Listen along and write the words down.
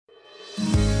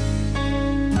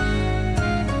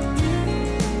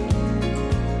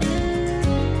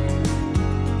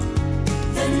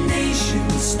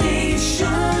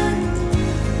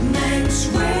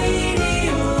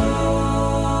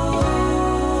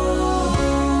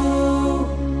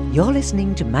You're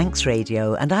listening to Manx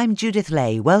Radio, and I'm Judith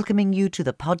Lay, welcoming you to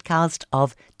the podcast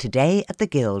of Today at the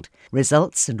Guild,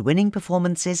 results and winning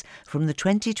performances from the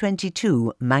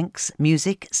 2022 Manx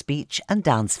Music, Speech and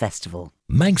Dance Festival.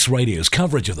 Manx Radio's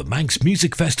coverage of the Manx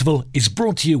Music Festival is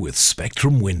brought to you with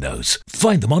Spectrum Windows.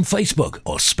 Find them on Facebook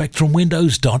or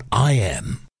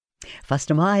spectrumwindows.im.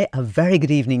 Fastamai, a very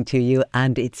good evening to you,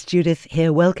 and it's Judith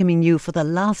here welcoming you for the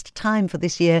last time for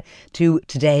this year to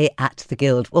Today at the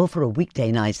Guild. Well, for a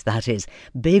weekday night, that is.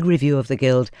 Big review of the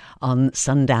Guild on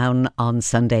sundown on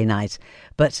Sunday night.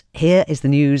 But here is the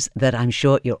news that I'm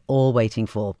sure you're all waiting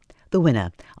for. The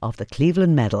winner of the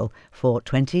Cleveland Medal for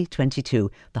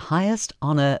 2022, the highest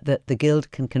honour that the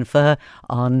Guild can confer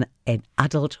on an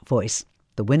adult voice.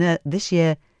 The winner this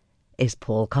year is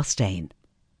Paul Costain.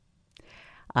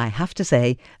 I have to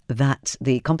say that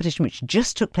the competition, which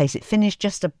just took place, it finished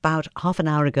just about half an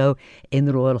hour ago in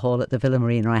the Royal Hall at the Villa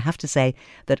Marina. I have to say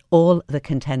that all the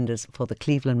contenders for the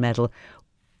Cleveland Medal,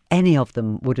 any of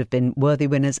them would have been worthy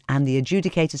winners, and the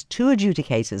adjudicators, two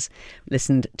adjudicators,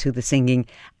 listened to the singing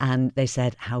and they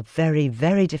said how very,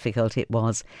 very difficult it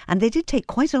was. And they did take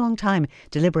quite a long time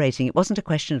deliberating. It wasn't a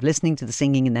question of listening to the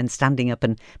singing and then standing up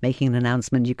and making an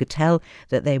announcement. You could tell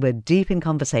that they were deep in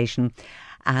conversation,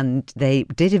 and they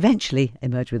did eventually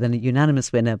emerge with a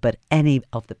unanimous winner, but any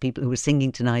of the people who were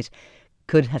singing tonight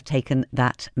could have taken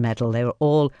that medal. They were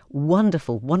all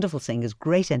wonderful, wonderful singers,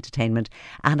 great entertainment,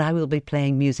 and I will be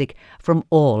playing music from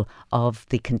all of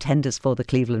the contenders for the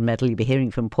Cleveland Medal. You'll be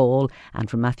hearing from Paul and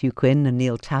from Matthew Quinn and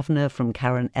Neil Taverner, from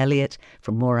Karen Elliott,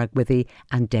 from Morag Withy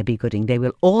and Debbie Gooding. They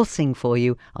will all sing for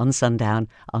you on sundown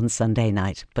on Sunday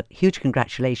night. But huge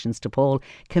congratulations to Paul.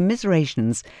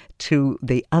 Commiserations to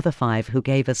the other five who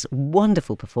gave us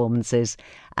wonderful performances.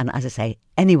 And as I say,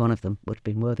 any one of them would have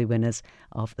been worthy winners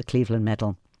of the Cleveland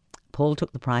Medal. Paul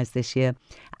took the prize this year,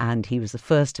 and he was the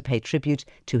first to pay tribute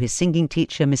to his singing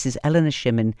teacher, Mrs. Eleanor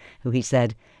Shimmin, who he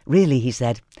said,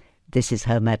 this is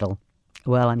her medal.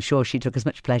 Well, I'm sure she took as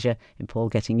much pleasure in Paul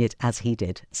getting it as he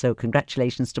did. So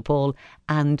congratulations to Paul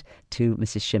and to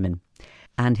Mrs. Shimmin.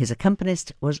 And his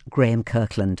accompanist was Graham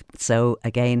Kirkland. So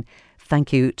again,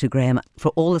 thank you to Graham for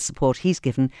all the support he's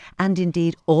given, and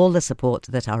indeed all the support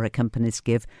that our accompanists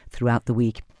give throughout the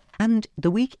week. And the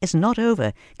week is not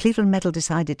over. Cleveland Medal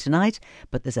decided tonight,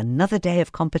 but there's another day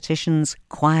of competitions,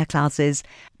 choir classes.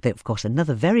 There's, of course,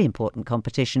 another very important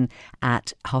competition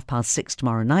at 6:30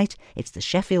 tomorrow night. It's the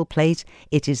Sheffield Plate.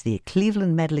 It is the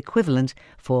Cleveland Medal equivalent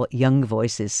for young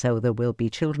voices. So there will be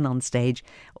children on stage,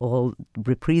 all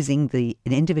reprising the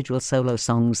individual solo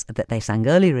songs that they sang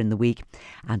earlier in the week.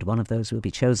 And one of those will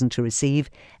be chosen to receive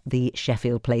the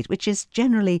Sheffield Plate, which is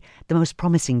generally the most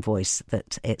promising voice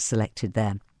that it's selected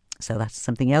there. So that's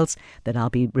something else that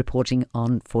I'll be reporting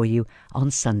on for you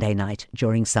on Sunday night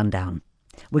during sundown.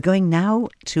 We're going now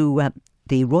to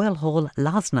the Royal Hall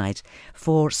last night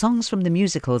for Songs from the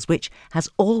Musicals, which has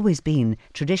always been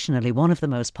traditionally one of the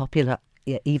most popular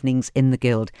evenings in the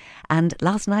Guild. And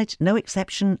last night, no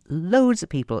exception, loads of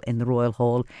people in the Royal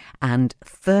Hall and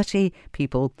 30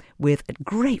 people with a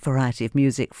great variety of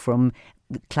music, from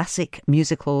classic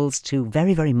musicals to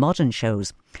very, very modern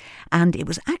shows. And it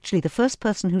was actually the first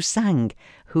person who sang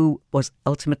who was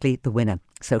ultimately the winner.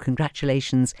 So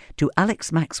congratulations to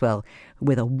Alex Maxwell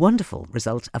with a wonderful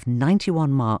result of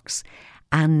 91 marks.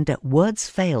 And Words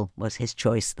Fail was his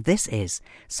choice. This is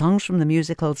Songs from the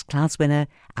Musicals class winner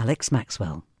Alex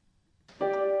Maxwell.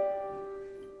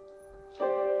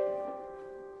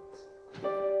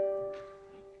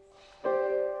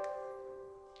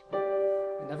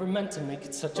 Never meant to make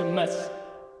it such a mess.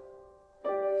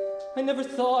 I never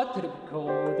thought that it would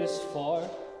go this far.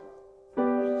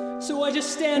 So I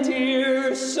just stand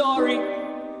here, sorry,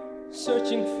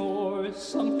 searching for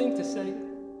something to say.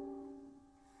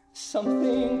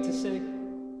 Something to say.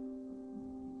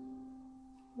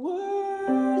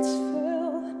 Words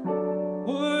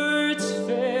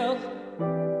fail.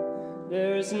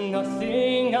 There's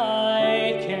nothing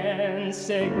I can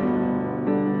say.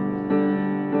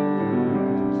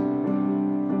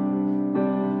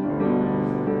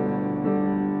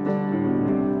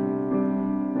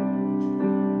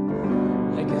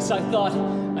 I thought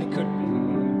I could be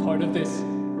part of this.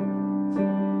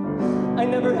 I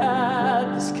never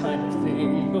had this kind of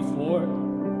thing before.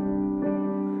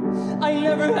 I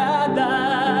never had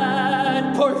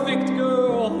that perfect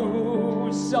girl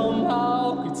who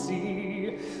somehow could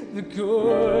see the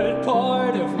good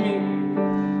part of me.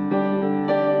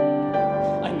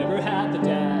 I never had the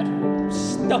dad who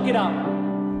stuck it out.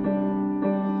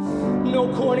 No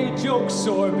corny jokes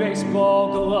or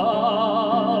baseball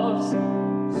gloves.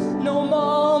 No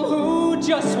mom who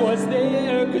just was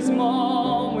there 'cause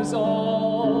Mom was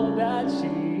all that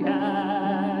she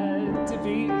had to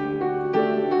be.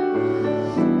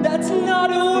 That's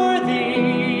not a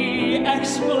worthy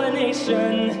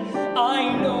explanation.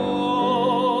 I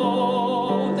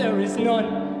know there is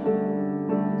none.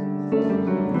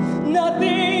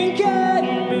 Nothing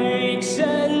can make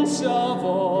sense of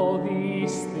all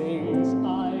these things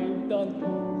I've done.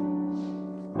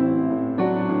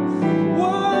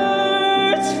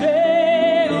 Words fail.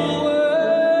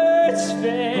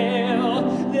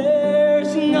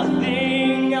 There's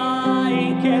nothing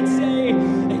I can say,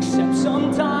 except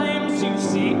sometimes you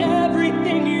see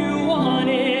everything you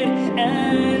wanted,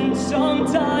 and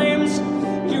sometimes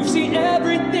you see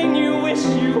everything you wish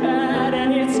you had,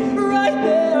 and it's right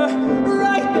there,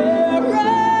 right there,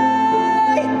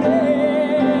 right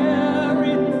there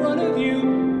in front of you.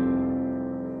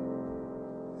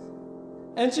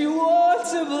 And you want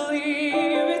to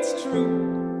believe it's true,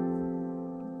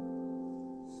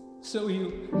 so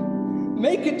you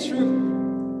make it true.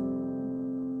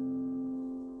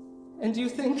 And you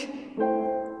think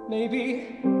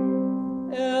maybe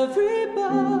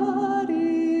everybody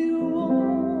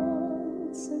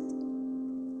wants it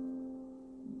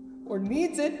or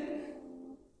needs it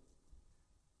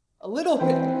a little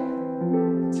bit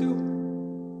too.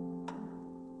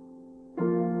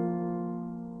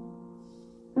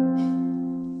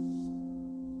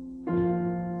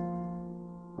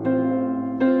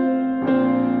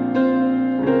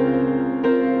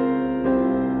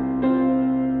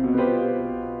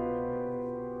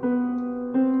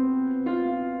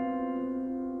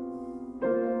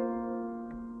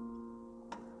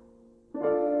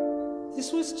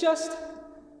 This was just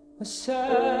a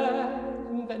sad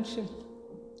invention.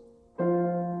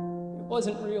 It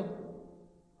wasn't real,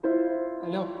 I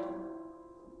know.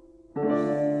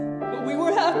 But we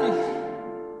were happy.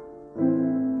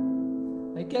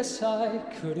 I guess I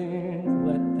couldn't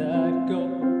let that go.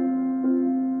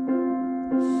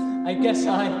 I guess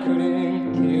I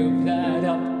couldn't give that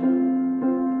up.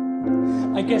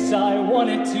 I guess I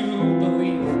wanted to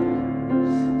believe,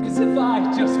 'cause if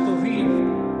I just believe,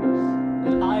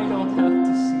 then I don't have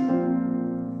to see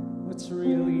what's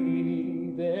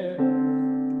really there.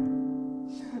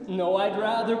 No, I'd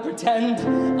rather pretend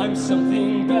I'm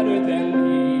something better than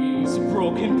these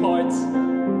broken parts.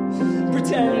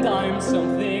 Pretend I'm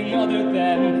something other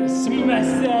than this mess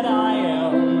that I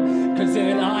am, 'cause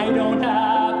then I don't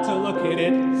have to look at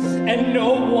it, and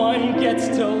no one gets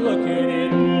to look at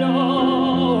it.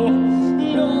 No,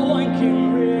 no one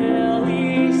can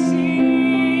really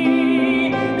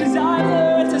see, 'cause I've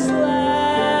learned to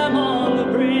slam on the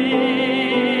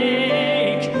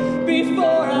brake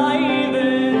before I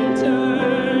even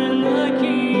turn the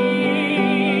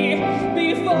key,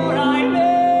 before I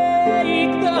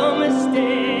make the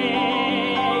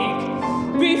mistake,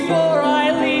 before I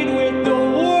lead with the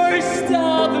worst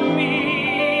of me.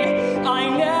 I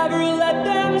never let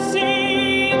them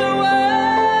see the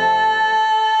worst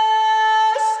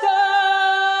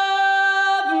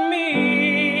of me.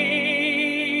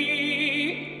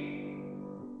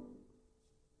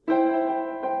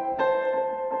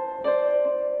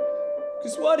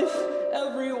 'Cause what if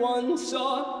everyone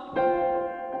saw?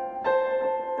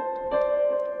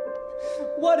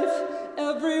 What if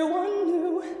everyone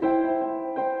knew?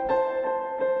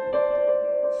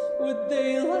 Would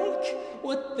they like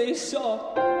what they saw?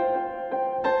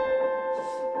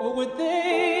 Or would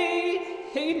they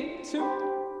hate it too?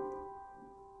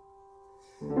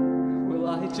 Will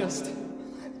I just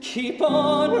keep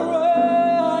on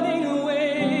running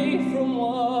away from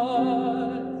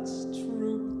what's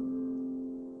true?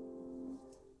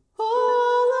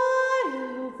 All I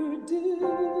ever do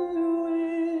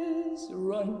is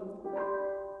run.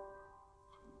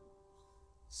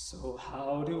 So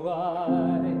how do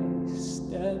I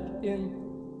step into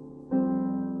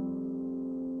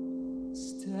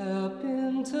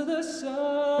the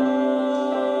sun?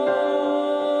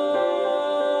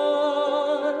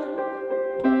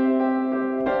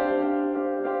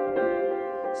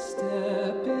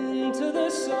 Step into the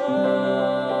sun.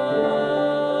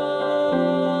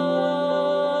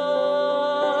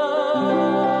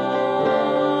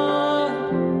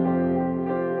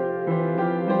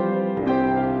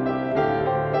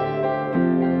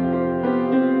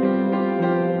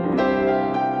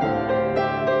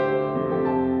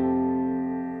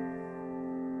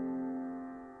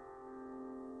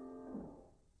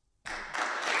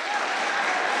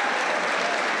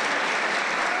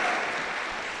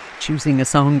 Choosing a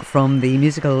song from the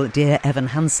musical Dear Evan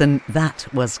Hansen, that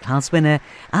was class winner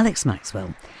Alex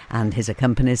Maxwell. And his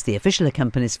accompanist, the official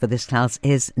accompanist for this class,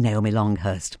 is Naomi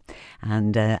Longhurst.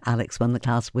 And Alex won the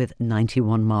class with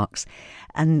 91 marks.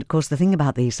 And of course, the thing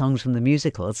about these songs from the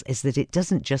musicals is that it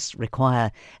doesn't just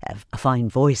require a fine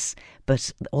voice,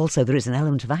 but also there is an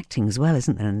element of acting as well,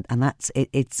 isn't there? And that's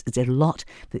it's a lot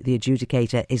that the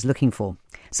adjudicator is looking for.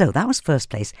 So that was first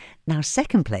place. Now,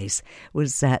 second place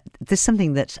was there's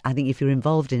something that I think if you're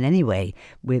involved in any way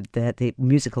with the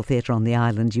musical theatre on the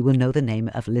island, you will know the name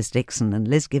of Liz Dixon. And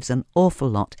Liz gives an awful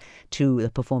lot to the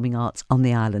performing arts on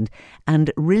the island,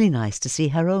 and really nice to see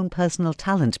her own personal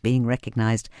talent being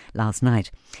recognised last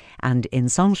night. And in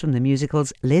Songs from the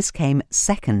Musicals, Liz came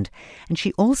second, and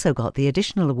she also got the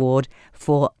additional award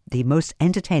for the most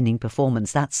entertaining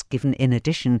performance. That's given in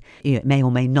addition, it may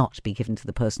or may not be given to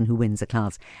the person who wins the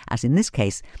class. As in this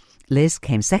case, Liz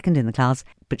came second in the class,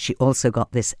 but she also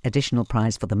got this additional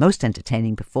prize for the most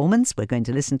entertaining performance. We're going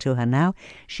to listen to her now.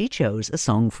 She chose a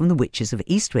song from The Witches of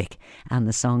Eastwick, and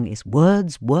the song is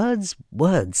Words, Words,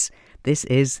 Words. This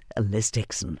is Liz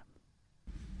Dixon.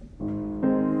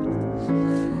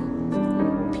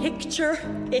 Picture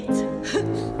it.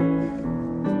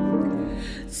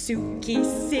 Suki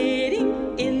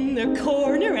sitting in the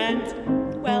corner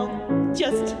and, well,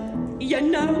 just,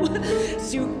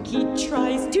 Suki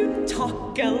tries to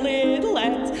talk a little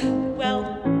and,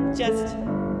 well, just,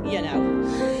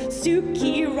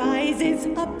 Suki rises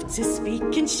up to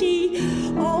speak and she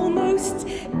almost,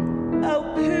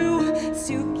 pooh.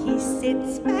 Suki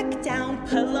sits back down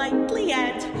politely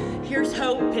and here's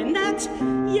hoping that,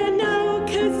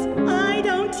 'cause I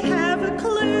don't have a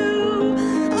clue.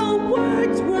 Oh,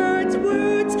 words, words,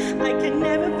 words, I can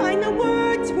never find the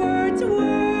words, words,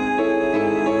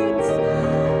 words.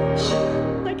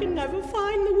 I can never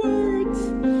find the words.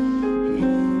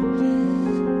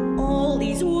 All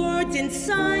these words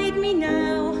inside me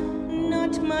now,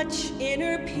 not much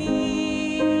inner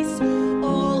peace.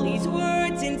 All these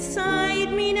words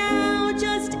inside me now,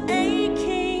 just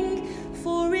aching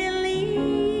for release.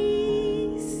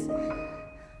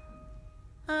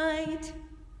 I'd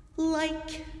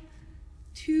like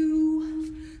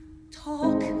to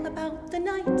talk about the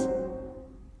night.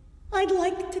 I'd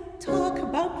like to talk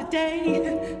about the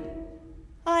day.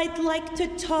 I'd like to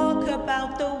talk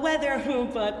about the weather,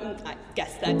 but I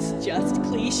guess that's just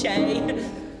cliché.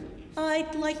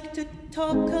 I'd like to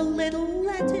talk a little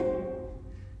Latin,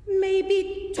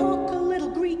 maybe talk a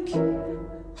little Greek.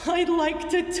 I'd like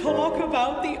to talk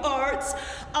about the arts.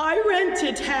 I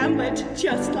rented Hamlet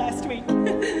just last week.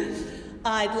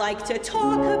 I'd like to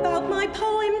talk about my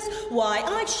poems, why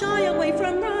I shy away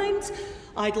from rhymes.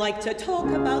 I'd like to talk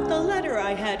about the letter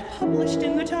I had published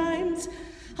in the Times.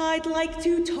 I'd like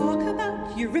to talk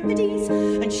about Euripides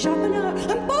and Schopenhauer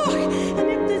and Bach. And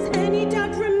if there's any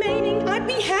doubt remaining, I'd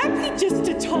be happy just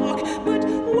to talk. But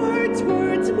words,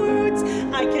 words, words,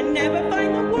 I can never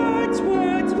find the words,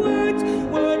 words, words,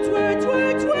 words, words,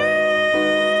 words, words.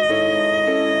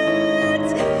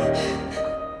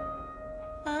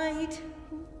 I'd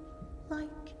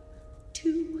like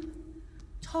to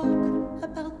talk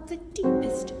about the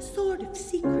deepest sort of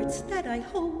secrets that I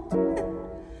hold.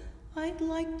 I'd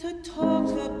like to talk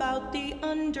about the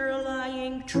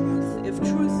underlying truth, if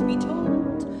truth be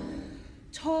told.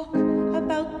 Talk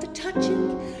about the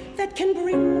touching that can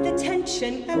bring the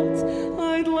tension out.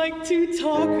 I'd like to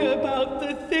talk about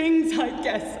the things I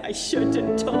guess I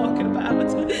shouldn't talk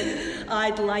about.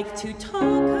 I'd like to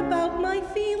talk about my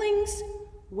feelings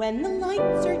when the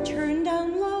lights are turned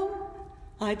down low.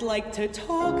 I'd like to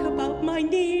talk about my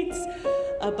needs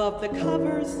above the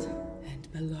covers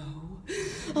and below.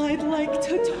 I'd like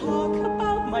to talk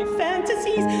about my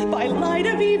fantasies by light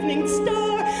of evening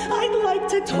star. I'd like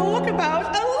to talk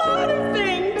about a lot of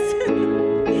things.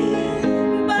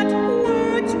 But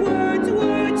words, words,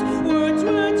 words, words,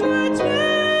 words, words, words.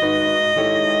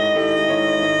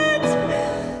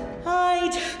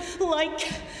 I'd like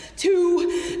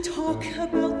to talk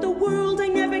about the world I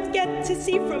never get to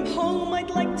see from home. I'd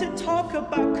like to talk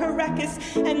about Caracas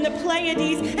and the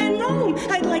Pleiades and Rome.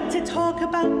 I'd like to talk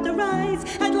about the rise.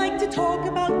 I'd like to talk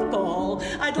about the fall.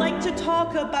 I'd like to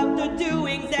talk about the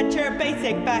doings at your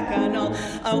basic bacchanal.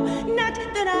 Oh, not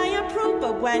that I approve,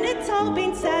 but when it's all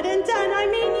been said and done, I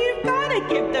mean, you've gotta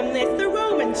give them this. The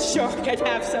Romans sure could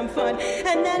have some fun.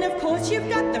 And then, of course, you've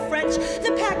got the French,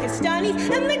 the Pakistanis,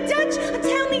 and the Dutch.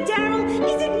 Tell me, Daryl,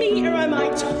 is it me or am I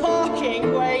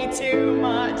talking way too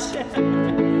much?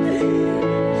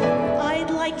 I'd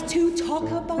like to talk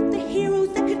talk about the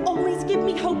heroes that could always give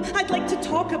me hope. I'd like to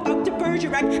talk about de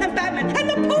Bergerac and Batman and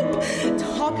the Pope.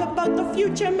 Talk about the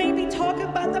future, maybe talk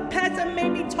about the past, and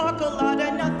maybe talk a lot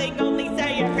of nothing, only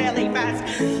say it really fast.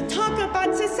 Talk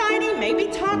about society, maybe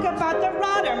talk about the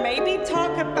rod, or maybe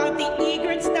talk about the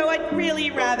egrets, though I'd really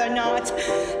rather not.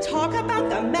 Talk about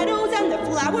the meadows and the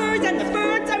flowers and the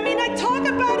birds. I mean, I'd talk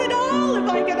about it all if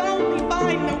I could only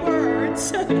find the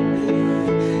words. I'd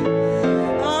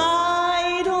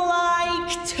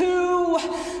like to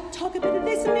talk a bit of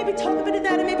this and maybe talk a bit of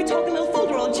that and maybe talk a little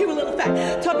folderol and chew a little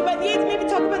fat. Talk about the A's, maybe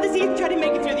talk about the Z's and try to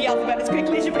make it through the alphabet as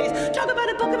quickly as you please. Talk about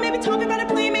a book and maybe talk about a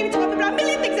play, maybe talk about a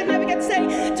million things I never get to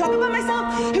say. Talk about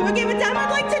myself, who I give a damn.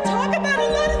 I'd like to talk about a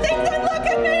lot of things, and look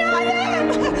at me, I am,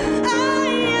 woohoo, I am,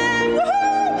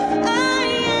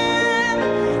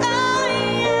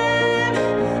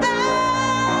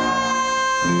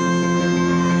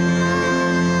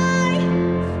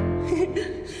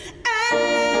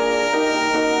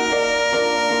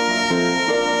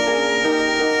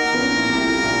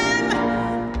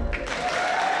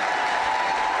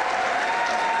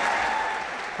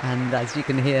 And as you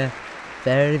can hear,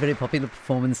 very, very popular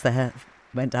performance there.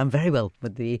 Went down very well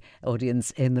with the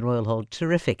audience in the Royal Hall.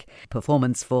 Terrific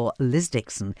performance for Liz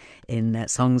Dixon in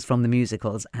Songs from the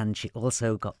Musicals, and she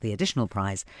also got the additional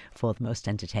prize for the most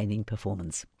entertaining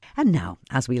performance. And now,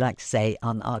 as we like to say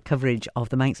on our coverage of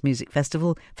the Manx Music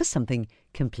Festival, for something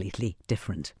completely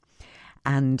different.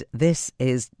 And this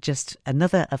is just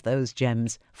another of those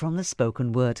gems from the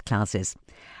spoken word classes.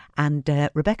 And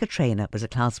Rebecca Traynor was a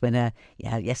class winner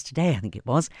yesterday, I think it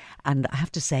was. And I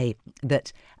have to say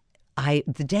that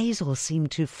the days all seem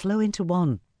to flow into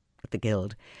one at the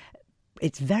Guild.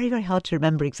 It's very, very hard to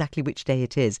remember exactly which day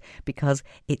it is because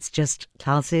it's just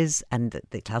classes and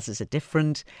the classes are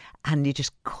different and you're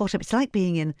just caught up. It's like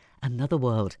being in another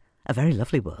world, a very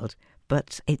lovely world,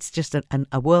 but it's just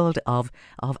a world of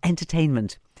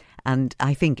entertainment. And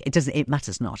I think it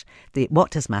matters not. What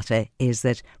does matter is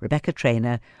that Rebecca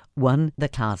Traynor won the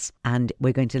class, and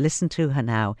we're going to listen to her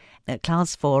now. A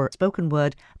class for spoken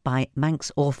word by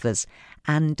Manx authors.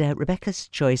 And Rebecca's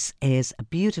choice is a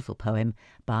beautiful poem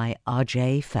by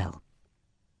R.J. Fell.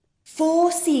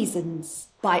 4 Seasons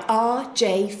by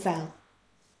R.J. Fell.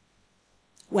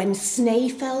 When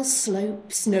Snaefell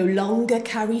slopes no longer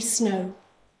carry snow,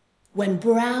 when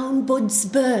brown buds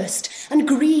burst and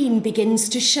green begins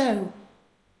to show,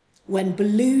 when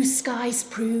blue skies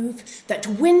prove that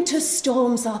winter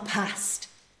storms are past,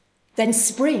 then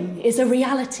spring is a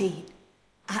reality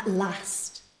at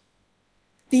last.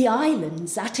 The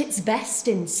island's at its best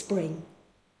in spring,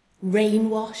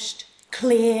 rain-washed,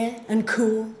 clear and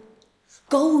cool,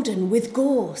 golden with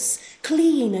gorse,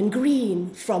 clean and green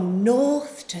from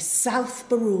north to south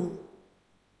Barrule.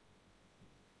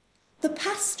 The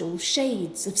pastel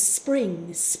shades of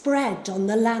spring spread on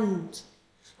the land,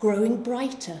 growing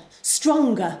brighter,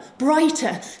 stronger,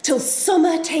 brighter, till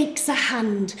summer takes a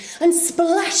hand and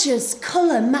splashes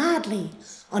colour madly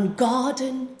on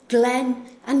garden, glen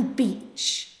and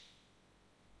beach,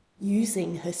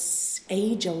 using her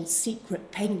age-old secret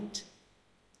paint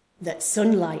that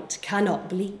sunlight cannot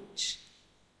bleach.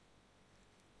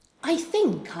 I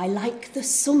think I like the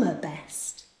summer best,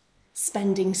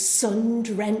 spending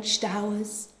sun-drenched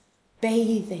hours,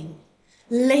 bathing,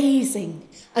 lazing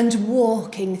and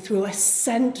walking through a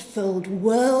scent-filled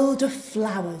world of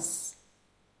flowers.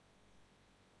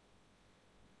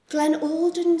 Glen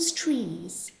Alden's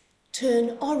trees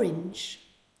turn orange,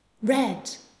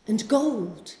 red and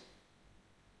gold.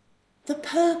 The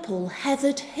purple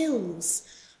heathered hills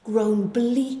grown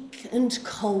bleak and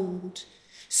cold.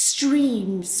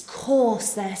 Streams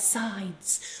course their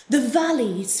sides, the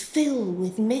valleys fill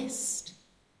with mist.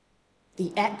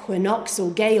 The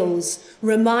equinoxial gales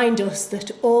remind us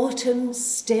that autumns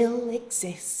still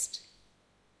exist.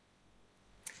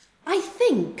 I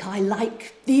think I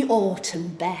like the autumn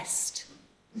best.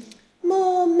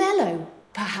 More mellow,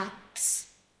 perhaps,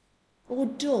 or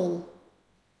dull.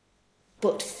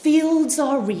 But fields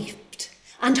are reaped,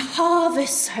 and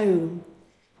harvests home,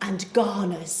 and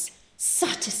garners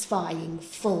satisfying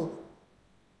full.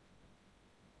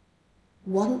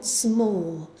 Once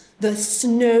more the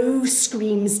snow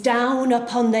screams down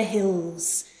upon the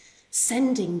hills,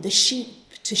 sending the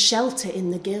sheep to shelter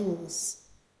in the gills.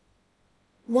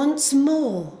 Once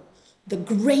more the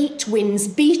great winds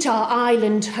beat our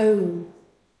island home,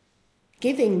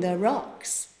 giving the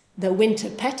rocks the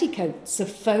winter petticoats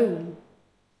of foam.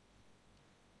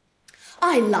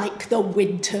 I like the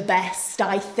winter best,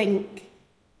 I think.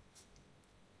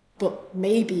 But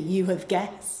maybe you have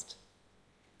guessed,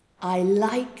 I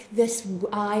like this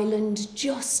island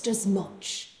just as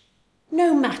much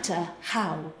no matter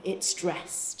how it's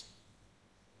dressed.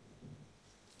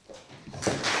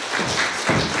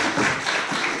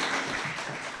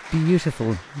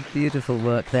 Beautiful, beautiful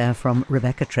work there from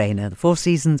Rebecca Traynor. The Four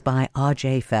Seasons by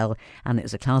R.J. Fell, and it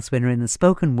was a class winner in the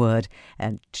spoken word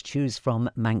and to choose from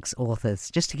Manx authors.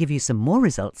 Just to give you some more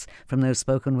results from those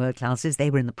spoken word classes, they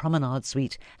were in the Promenade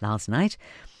Suite last night.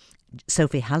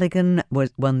 Sophie Halligan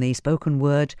won the spoken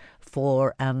word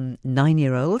for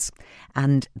 9-year-olds.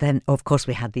 And then, of course,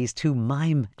 we had these 2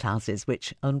 mime classes,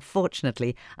 which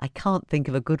unfortunately I can't think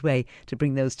of a good way to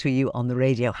bring those to you on the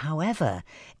radio. However,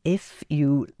 if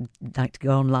you like to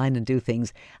go online and do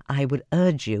things, I would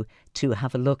urge you to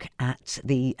have a look at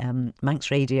the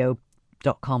manxradio.com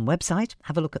website.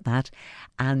 Have a look at that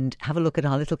and have a look at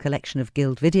our little collection of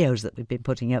Guild videos that we've been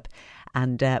putting up.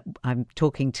 And I'm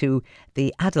talking to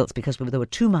the adults because there were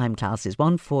 2 mime classes,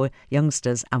 one for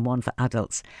youngsters and one for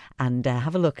adults. And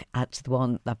have a look at the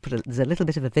one, there's a little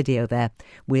bit of a video there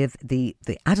with the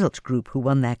adult group who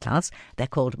won their class. They're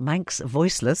called Manx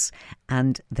Voiceless,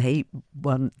 and they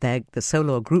won the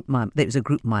solo group mime. It was a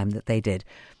group mime that they did.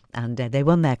 And they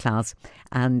won their class,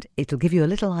 and it'll give you a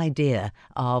little idea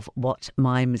of what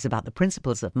mime is about, the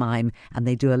principles of mime, and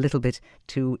they do a little bit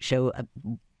to show a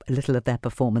little of their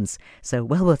performance. So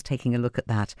well worth taking a look at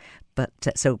that. But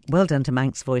so well done to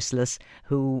Manx Voiceless,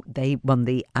 who they won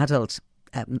the adult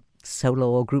solo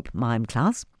or group mime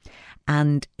class.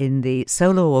 And in the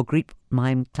solo or group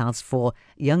mime class for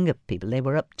younger people, they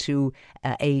were up to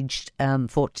aged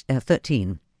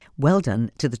 13. Well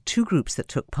done to the 2 groups that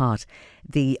took part,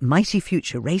 the Mighty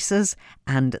Future Racers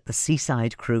and the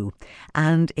Seaside Crew.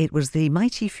 And it was the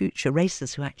Mighty Future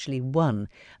Racers who actually won,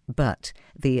 but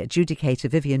the adjudicator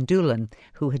Vivian Doolan,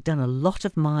 who had done a lot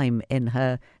of mime in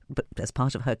her, as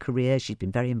part of her career, she'd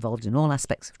been very involved in all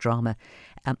aspects of drama.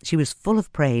 She was full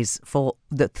of praise for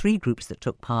the 3 groups that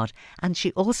took part, and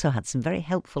she also had some very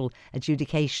helpful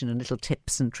adjudication and little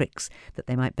tips and tricks that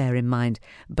they might bear in mind.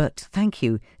 But thank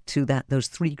you to those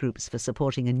 3 groups for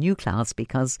supporting a new class,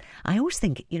 because I always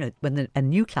think, when a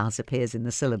new class appears in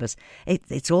the syllabus,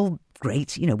 it's all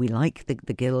great. We like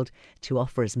the Guild to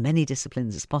offer as many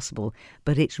disciplines as possible,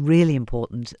 but it's really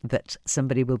important that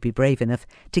somebody will be brave enough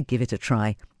to give it a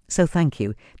try. So thank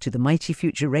you to the Mighty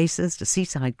Future Racers, to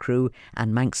Seaside Crew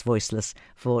and Manx Voiceless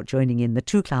for joining in the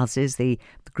 2 classes, the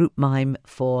group mime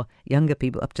for younger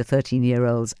people up to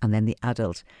 13-year-olds and then the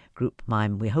adult group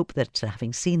mime. We hope that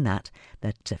having seen that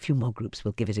a few more groups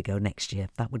will give it a go next year.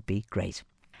 That would be great.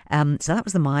 So that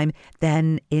was the mime.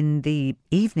 Then in the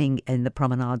evening in the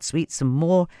Promenade Suite, some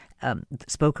more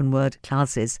spoken word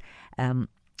classes.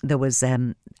 There was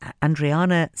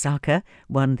Andriana Zaka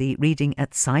won the reading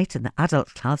at sight in the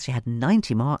adult class. She had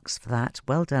 90 marks for that.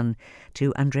 Well done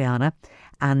to Andriana.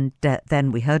 And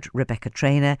then we heard Rebecca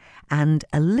Traynor. And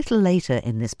a little later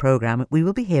in this programme, we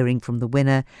will be hearing from the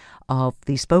winner of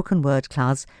the spoken word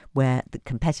class, where the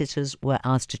competitors were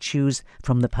asked to choose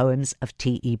from the poems of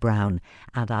T.E. Brown.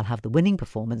 And I'll have the winning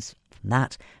performance from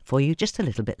that for you just a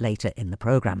little bit later in the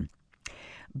programme.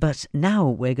 But now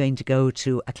we're going to go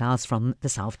to a class from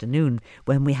this afternoon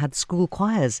when we had school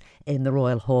choirs in the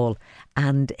Royal Hall,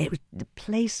 and the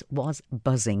place was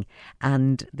buzzing.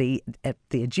 And the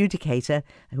adjudicator,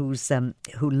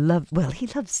 who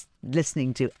loves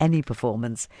listening to any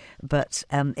performance, but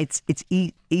it's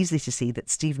easy to see that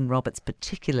Stephen Roberts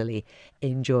particularly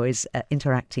enjoys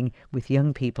interacting with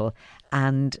young people.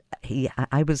 And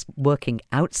I was working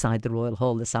outside the Royal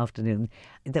Hall this afternoon.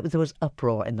 There was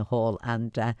uproar in the hall,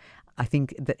 and I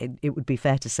think that it would be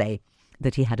fair to say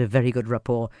that he had a very good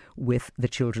rapport with the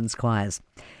children's choirs.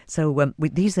 So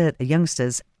these are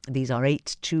youngsters. These are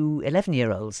 8 to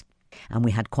 11-year-olds. And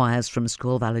we had choirs from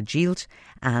Scoil Valageilt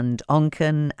and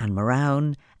Onken and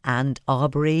Moraun and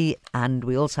Arbury, and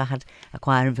we also had a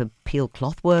choir from Peel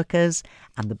Cloth Workers,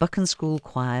 and the Buchan School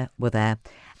Choir were there.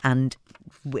 And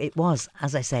it was,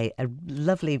 as I say, a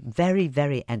lovely, very,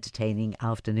 very entertaining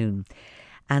afternoon.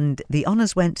 And the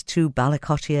honours went to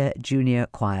Ballacottia Junior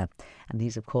Choir. And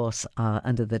these, of course, are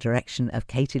under the direction of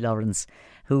Katie Lawrence,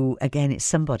 who, again, is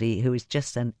somebody who is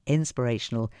just an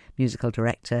inspirational musical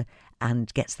director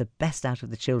and gets the best out of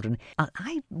the children.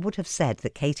 I would have said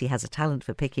that Katie has a talent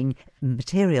for picking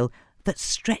material that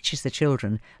stretches the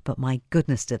children, but my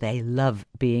goodness, do they love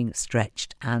being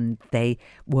stretched, and they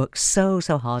work so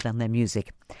hard on their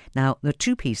music. Now, there are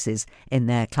 2 pieces in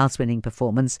their class-winning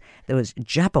performance. There was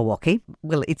Jabberwocky.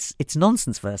 Well, it's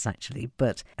nonsense verse, actually,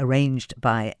 but arranged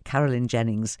by Carolyn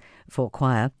Jennings for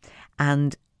choir,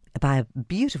 and by a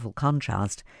beautiful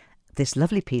contrast, this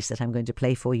lovely piece that I'm going to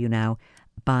play for you now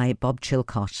by Bob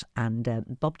Chilcott,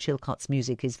 and Bob Chilcott's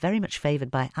music is very much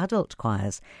favoured by adult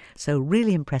choirs, so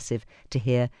really impressive to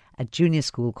hear a junior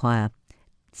school choir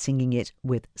singing it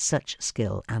with such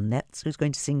skill. And that's who's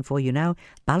going to sing for you now.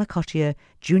 Ballycottier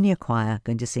Junior Choir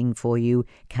going to sing for you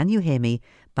Can You Hear Me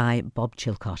by Bob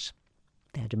Chilcott.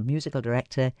 Their musical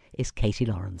director is Katie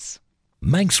Lawrence.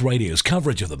 Manx Radio's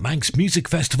coverage of the Manx Music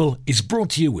Festival is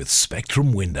brought to you with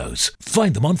Spectrum Windows.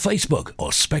 Find them on Facebook or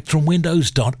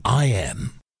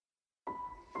spectrumwindows.im.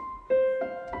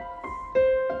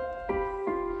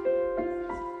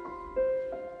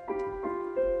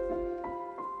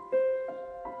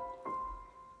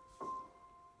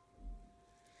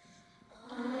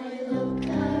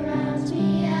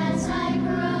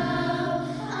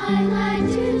 I'd like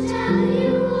to tell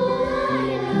you all I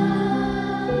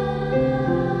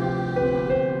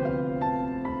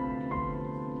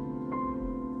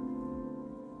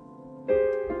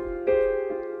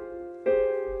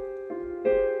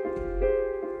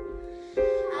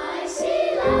I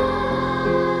see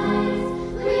life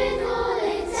with all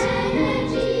its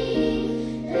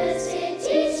energy, the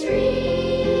city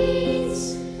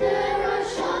streets, the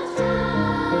rush of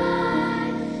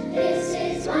time. This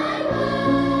is my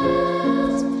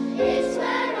world, it's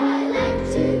where I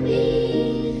like to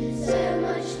be. So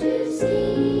much to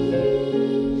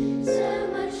see, so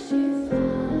much to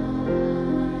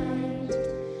find.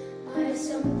 I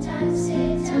sometimes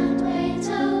sit and wait a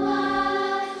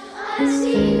while. I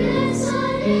see the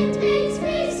sun, it makes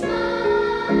me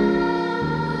smile.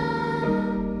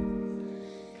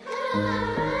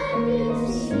 Can you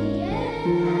see it?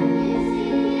 Can you see it?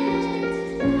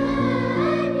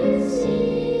 Can you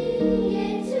see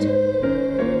it too?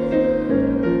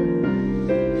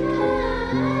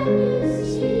 Can you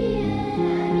see it?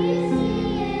 Can you see it?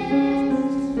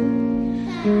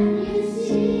 Can you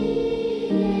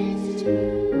see it too?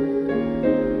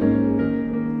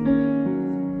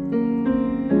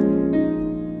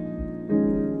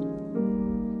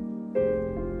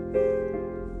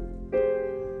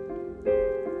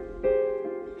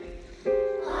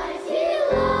 I feel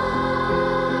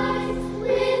life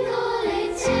with all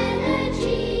its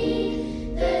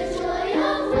energy, the joy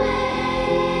of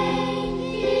waking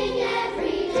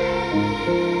every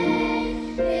day.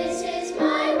 This is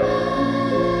my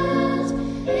world,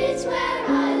 it's where I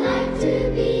like to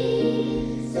be.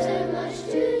 So much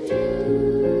to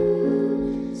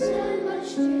do, so much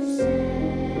to say.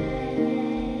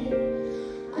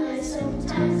 I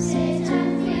sometimes sit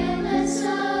and feel the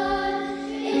sun.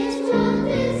 Its warmth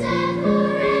is there for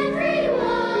everyone.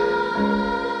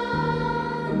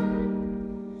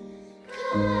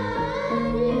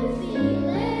 Can you feel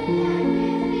it? Can you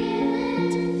feel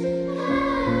it?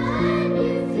 Can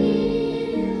you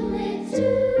feel it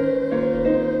too?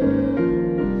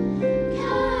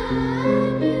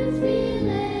 Can you feel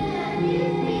it? Can you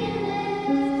feel it?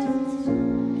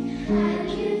 Can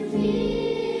you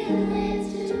feel it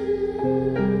too?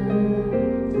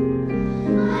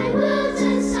 My world's a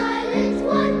silent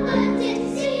one, but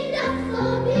it's enough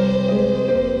for me.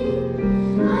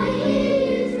 I hear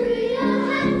you through your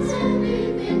hands, and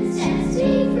movement sets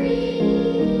me free.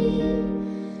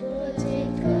 But it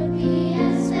could be a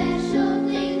special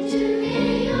thing to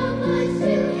hear your voice,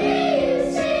 to hear you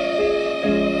sing.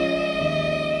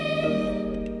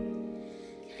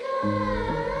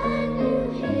 Can you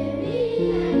hear me?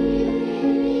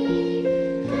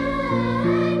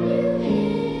 Can you hear me? Can you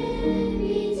hear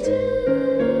me too?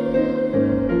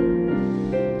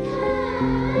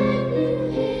 Can you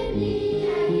hear me?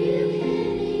 Can you hear me?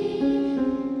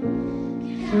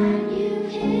 Can you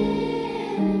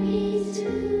hear me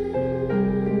too?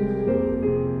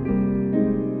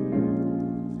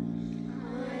 I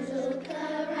look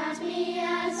around me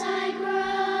as I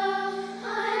grow.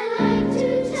 I like to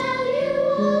tell you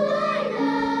all I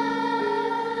know.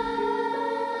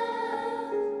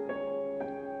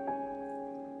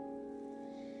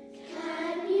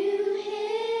 Can you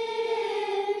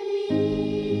hear me?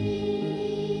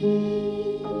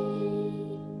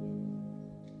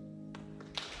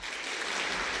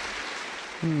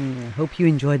 I hope you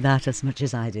enjoyed that as much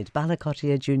as I did.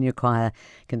 Ballycottier Junior Choir,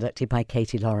 conducted by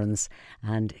Katie Lawrence,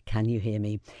 and Can You Hear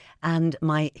Me? And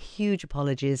my huge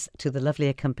apologies to the lovely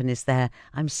accompanist there.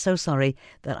 I'm so sorry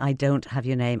that I don't have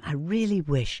your name. I really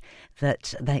wish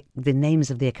that the names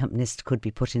of the accompanists could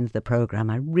be put into the programme.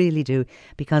 I really do,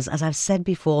 because as I've said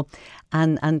before,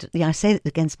 and I say it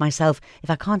against myself,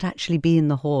 if I can't actually be in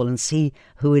the hall and see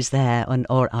who is there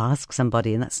or ask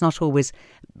somebody, and that's not always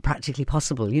practically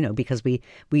possible, you know, because we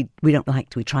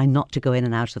try not to go in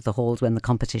and out of the halls when the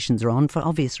competitions are on for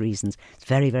obvious reasons. It's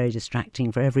very, very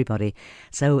distracting for everybody.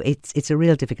 So it's a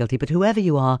real difficulty. But whoever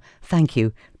you are, thank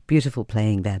you. Beautiful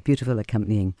playing there, beautiful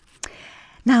accompanying.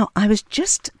 Now, I was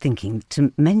just thinking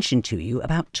to mention to you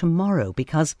about tomorrow,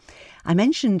 because I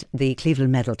mentioned the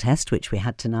Cleveland Medal Test, which we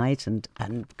had tonight, and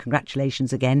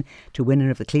congratulations again to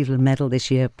winner of the Cleveland Medal this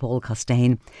year, Paul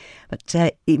Costain. But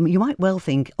you might well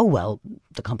think, oh, well,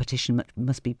 the competition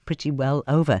must be pretty well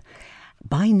over.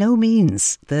 By no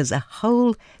means. There's the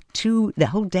whole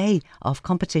day of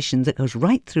competition that goes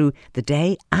right through the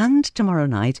day and tomorrow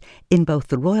night in both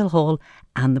the Royal Hall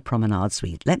and the Promenade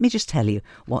Suite. Let me just tell you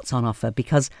what's on offer,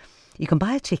 because you can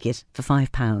buy a ticket for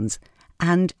 £5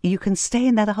 and you can stay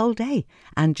in there the whole day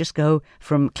and just go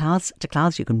from class to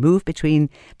class. You can move between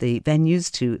the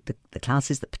venues to the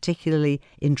classes that particularly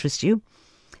interest you.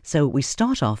 So we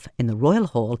start off in the Royal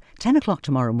Hall, 10 o'clock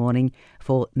tomorrow morning,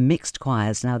 for mixed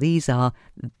choirs. Now, these are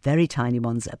very tiny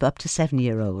ones, up to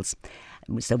 7-year-olds.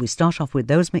 So we start off with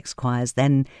those mixed choirs,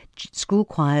 then school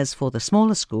choirs for the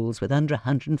smaller schools with under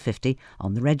 150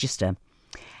 on the register.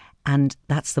 And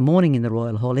that's the morning in the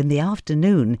Royal Hall. In the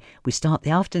afternoon, we start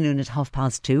the afternoon at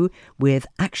 2:30 with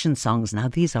action songs. Now,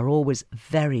 these are always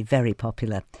very, very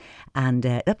popular. And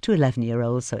up to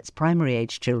 11-year-olds, so it's primary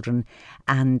age children.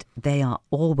 And they are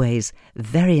always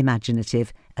very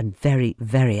imaginative and very,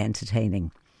 very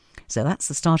entertaining. So that's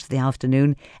the start of the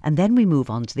afternoon. And then we move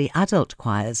on to the adult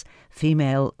choirs,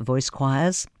 female voice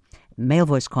choirs, male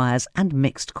voice choirs and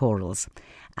mixed chorals.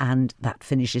 And that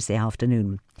finishes the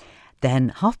afternoon.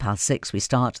 Then 6:30 we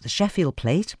start the Sheffield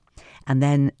Plate, and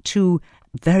then 2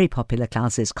 very popular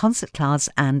classes, concert class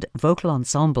and vocal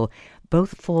ensemble,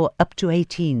 both for up to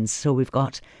 18s. So we've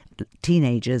got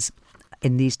teenagers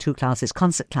in these 2 classes,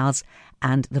 concert class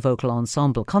and the vocal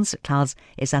ensemble. Concert class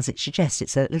is, as it suggests,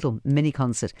 it's a little mini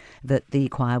concert that the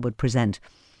choir would present.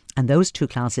 And those 2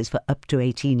 classes for up to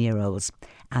 18-year-olds.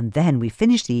 And then we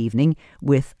finish the evening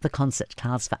with the concert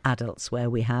class for adults, where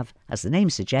we have, as the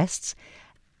name suggests,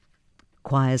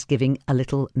 choirs giving a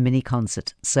little mini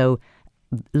concert. So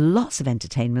lots of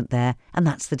entertainment there, and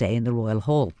that's the day in the Royal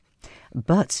Hall.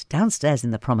 But downstairs in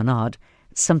the Promenade,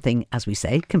 something, as we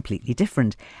say, completely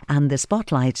different. And the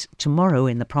spotlight tomorrow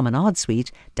in the Promenade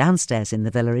Suite, downstairs in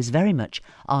the villa, is very much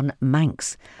on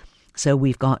Manx. So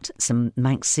we've got some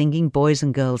Manx singing, boys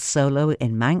and girls solo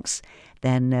in Manx,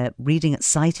 then reading at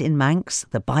sight in Manx,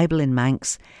 the Bible in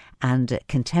Manx, and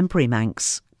contemporary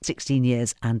Manx, 16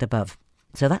 years and above.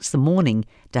 So that's the morning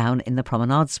down in the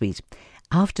Promenade Suite.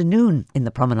 Afternoon in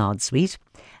the Promenade Suite,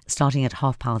 starting at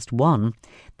 1:30,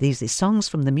 these are songs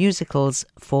from the musicals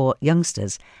for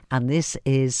youngsters, and this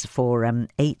is for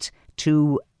 8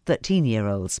 to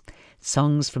 13-year-olds.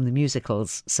 Songs from the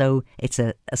musicals. So it's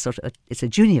it's a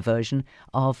junior version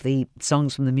of the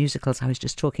songs from the musicals I was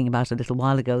just talking about a little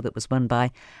while ago that was won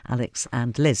by Alex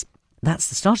and Liz. That's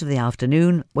the start of the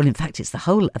afternoon. Well, in fact, it's the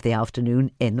whole of the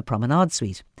afternoon in the Promenade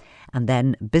Suite. And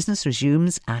then business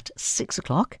resumes at 6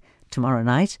 o'clock tomorrow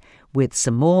night with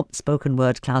some more spoken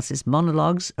word classes,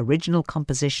 monologues, original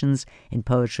compositions in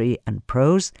poetry and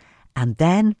prose. And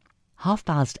then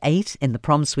 8:30 in the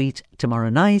Prom Suite tomorrow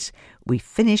night, we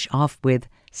finish off with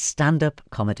stand-up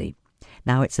comedy.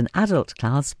 Now, it's an adult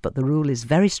class, but the rule is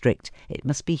very strict. It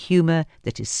must be humour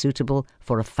that is suitable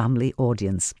for a family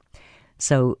audience.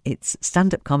 So it's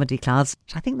stand-up comedy class.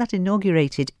 I think that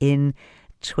inaugurated in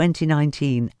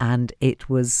 2019, and it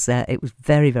was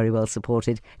very, very well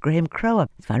supported. Graham Crowe,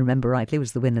 if I remember rightly,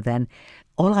 was the winner then.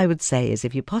 All I would say is,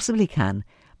 if you possibly can,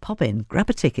 pop in, grab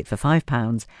a ticket for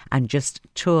 £5 and just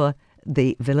tour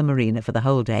the Villa Marina for the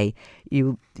whole day.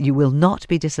 You will not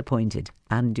be disappointed,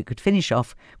 and you could finish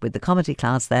off with the comedy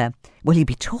class there. Well, you'd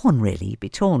be torn, really. You'd be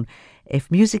torn. If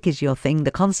music is your thing,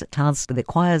 the concert class with the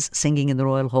choirs singing in the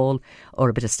Royal Hall, or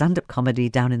a bit of stand-up comedy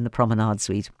down in the Promenade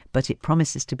Suite. But it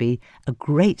promises to be a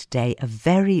great day, a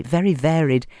very, very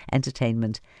varied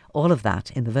entertainment. All of that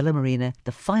in the Villa Marina,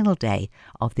 the final day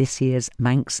of this year's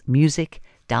Manx Music,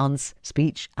 Dance,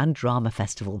 Speech and Drama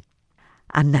Festival.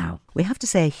 And now, we have to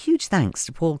say a huge thanks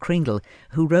to Paul Kringle,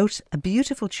 who wrote a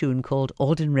beautiful tune called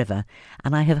Alden River,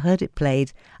 and I have heard it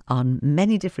played on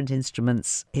many different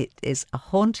instruments. It is a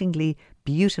hauntingly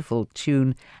beautiful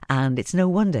tune, and it's no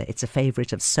wonder it's a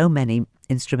favourite of so many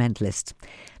instrumentalists.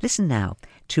 Listen now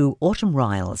to Autumn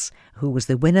Riles, who was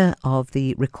the winner of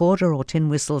the recorder or tin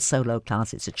whistle solo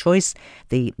class. It's a choice.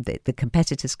 The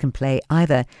competitors can play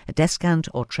either a descant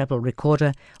or treble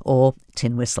recorder or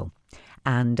tin whistle.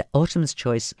 And Autumn's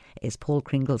choice is Paul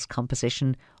Kringle's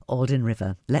composition, Alden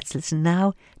River. Let's listen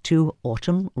now to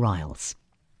Autumn Riles.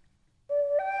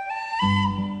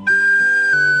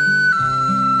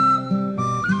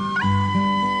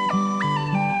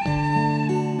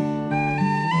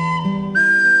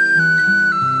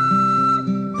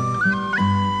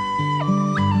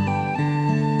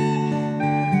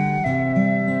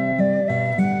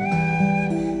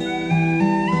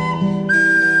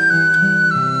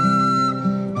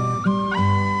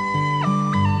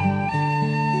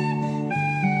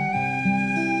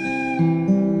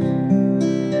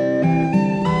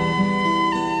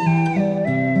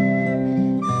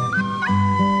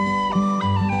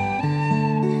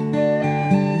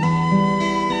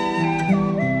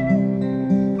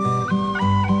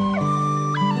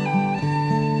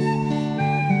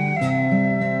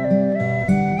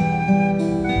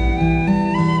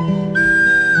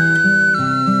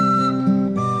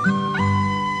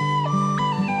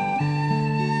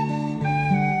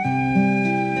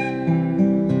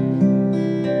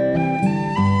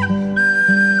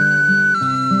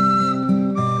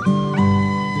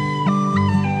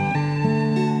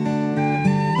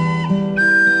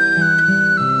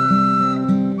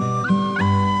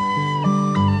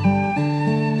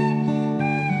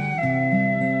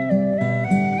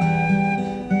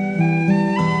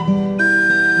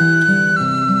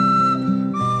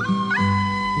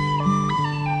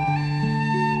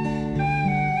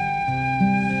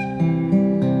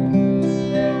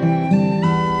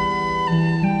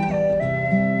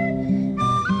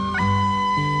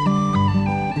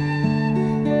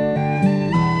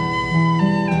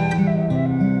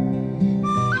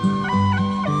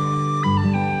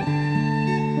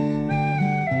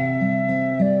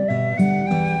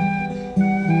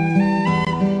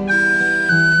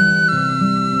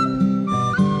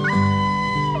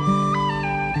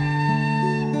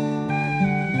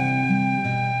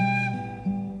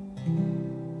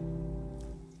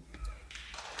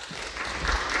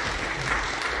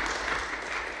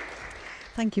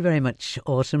 Thank you very much,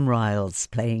 Autumn Riles,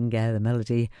 playing the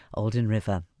melody Alden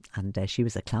River. And she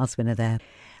was a class winner there.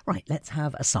 Right, let's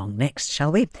have a song next,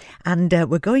 shall we? And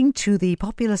we're going to the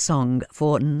popular song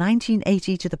for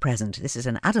 1980 to the present. This is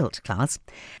an adult class.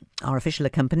 Our official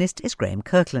accompanist is Graham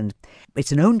Kirkland.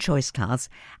 It's an own choice class,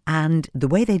 and the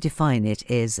way they define it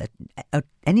is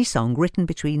any song written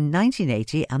between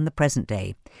 1980 and the present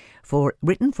day,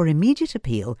 written for immediate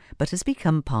appeal, but has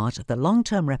become part of the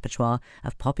long-term repertoire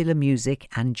of popular music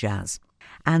and jazz.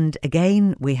 And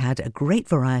again, we had a great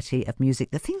variety of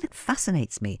music. The thing that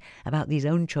fascinates me about these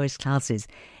own choice classes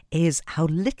is how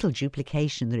little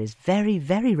duplication there is. Very,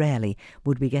 very rarely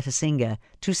would we get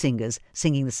two singers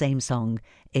singing the same song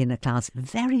in a class.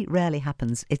 Very rarely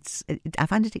happens. I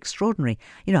find it extraordinary.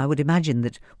 You know, I would imagine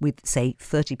that with, say,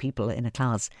 30 people in a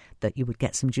class that you would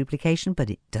get some duplication, but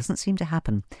it doesn't seem to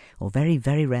happen, or very,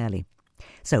 very rarely.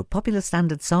 So, popular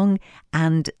standard song,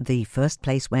 and the first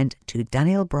place went to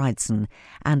Danielle Bridson,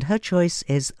 and her choice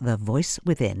is The Voice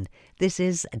Within. This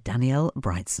is Danielle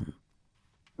Bridson.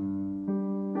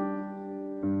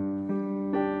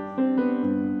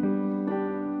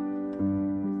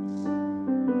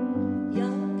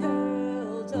 Young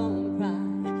girl, don't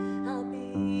cry. I'll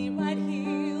be right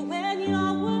here when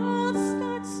your world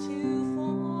starts to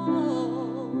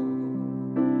fall.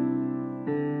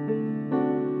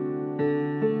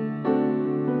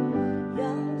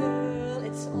 Young girl,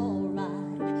 it's all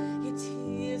right. Your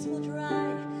tears will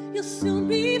dry. You'll soon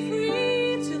be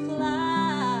free to fly.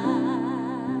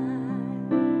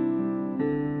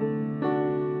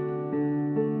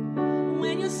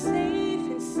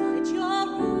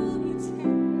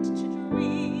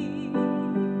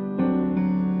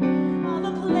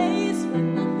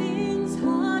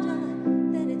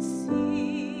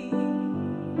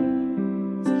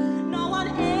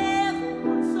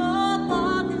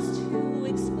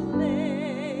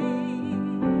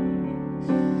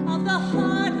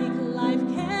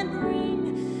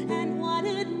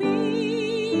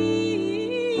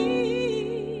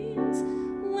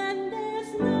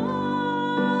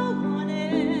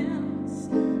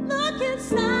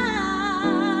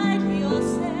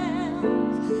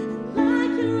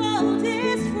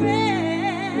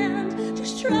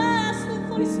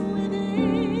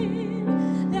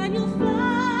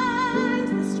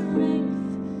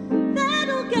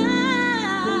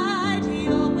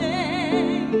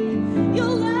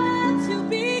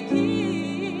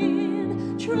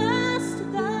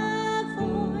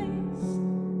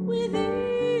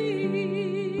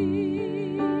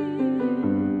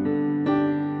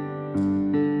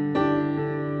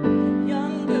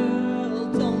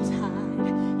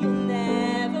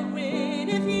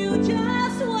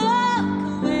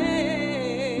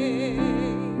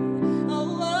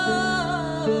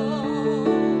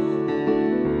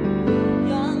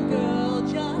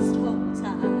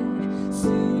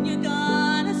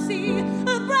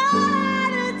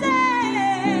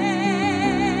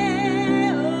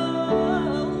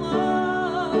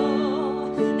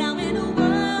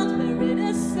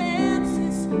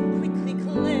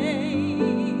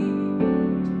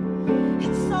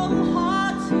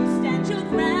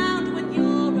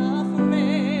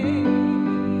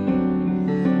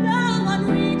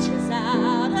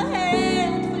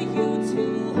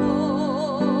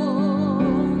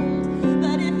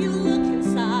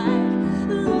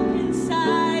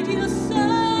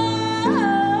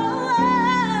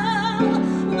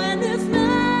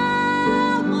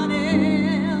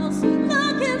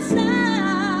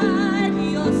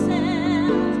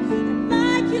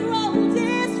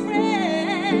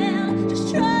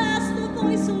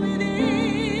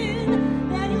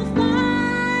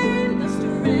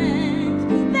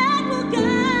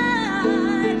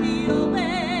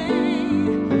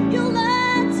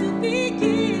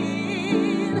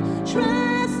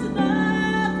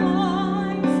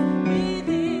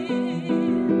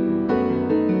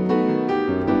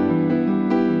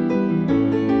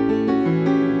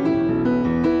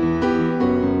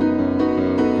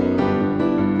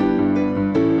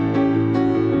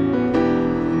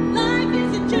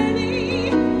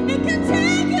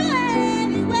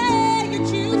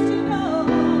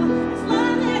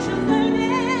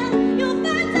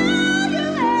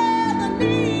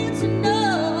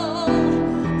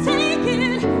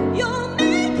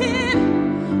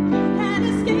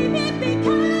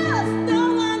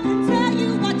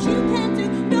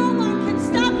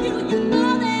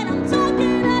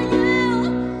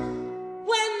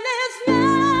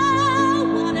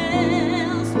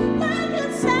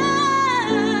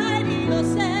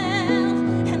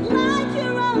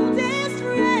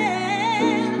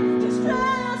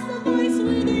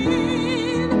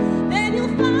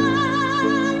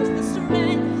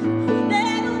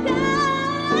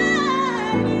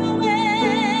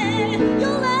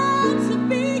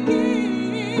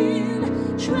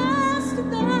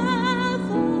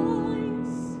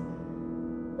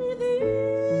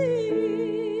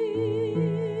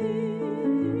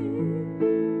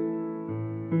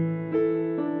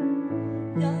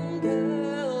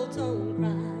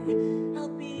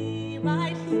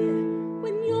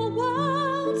 when your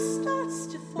world starts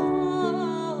to fall.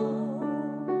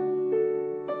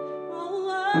 Oh,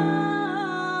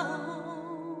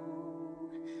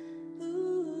 oh,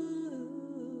 ooh.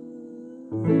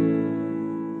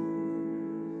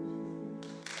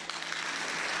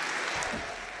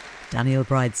 Daniel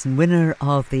Bridson, winner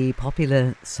of the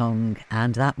popular song,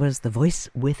 and that was The Voice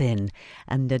Within.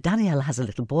 And Danielle has a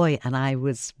little boy, and I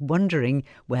was wondering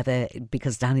whether,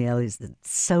 because Danielle is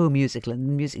so musical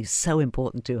and music is so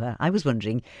important to her, I was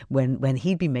wondering when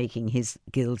he'd be making his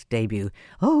Guild debut.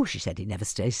 Oh, she said he never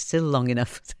stays still long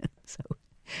enough. So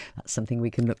that's something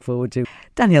we can look forward to.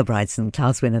 Danielle Bridson,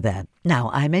 class winner there. Now,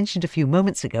 I mentioned a few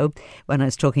moments ago when I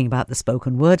was talking about the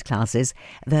spoken word classes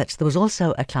that there was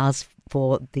also a class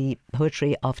for the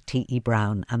poetry of T.E.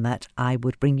 Brown, and that I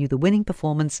would bring you the winning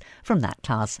performance from that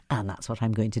class, and that's what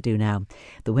I'm going to do now.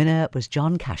 The winner was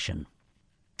John Cashin.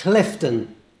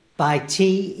 Clifton by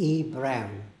T.E.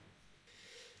 Brown.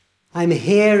 I'm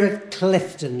here at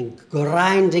Clifton,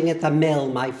 grinding at the mill,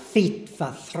 my feet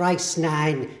for thrice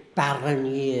 9 barren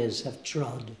years have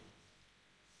trod.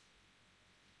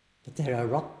 But there are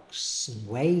rocks and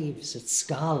waves at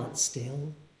Scarlet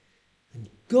still, and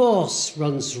gorse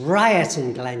runs riot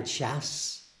in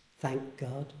Glenchas, thank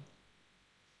God.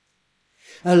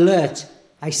 Alert,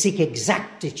 I seek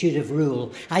exactitude of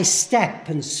rule. I step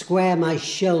and square my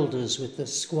shoulders with the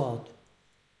squad.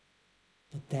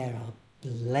 But there are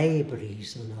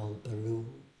blaeberries on Old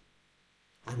Barrule,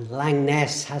 and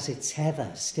Langness has its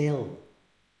heather still,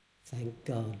 thank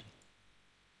God.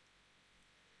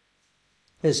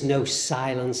 There's no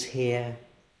silence here.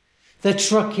 The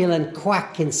truculent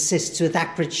quack insists with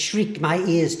acrid shriek my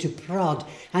ears to prod,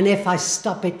 and if I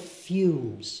stop it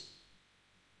fumes.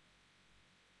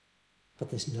 But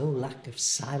there's no lack of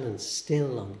silence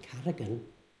still on Carrigan,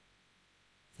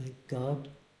 thank God.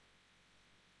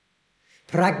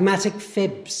 Pragmatic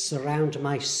fibs surround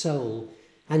my soul,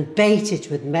 and bait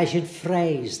it with measured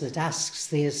phrase that asks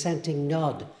the assenting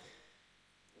nod.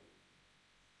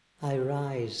 I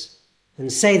rise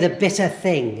and say the bitter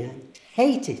thing and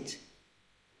hate it.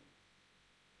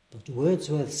 But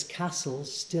Wordsworth's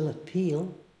castles still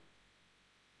appeal,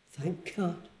 thank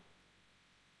God.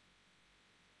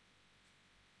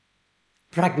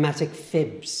 Pragmatic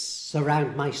fibs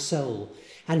surround my soul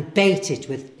and bait it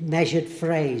with measured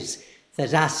phrase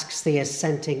that asks the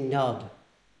assenting nod.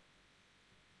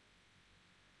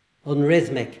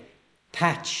 Unrhythmic,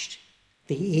 patched,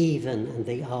 the even and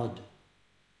the odd.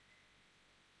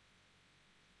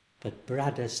 But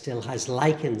Bradda still has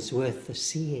lichens worth the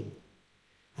seeing,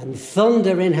 and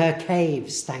thunder in her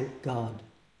caves, thank God.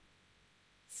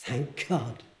 Thank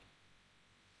God.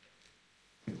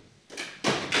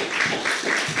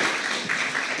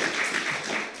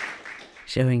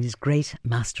 Showing his great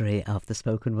mastery of the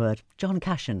spoken word, John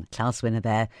Cashin, class winner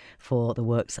there for the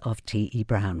works of T.E.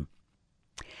 Brown.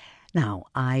 Now,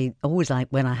 I always like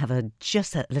when I have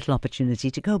just a little opportunity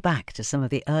to go back to some of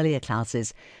the earlier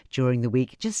classes during the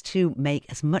week, just to make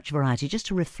as much variety, just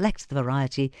to reflect the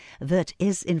variety that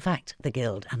is, in fact, the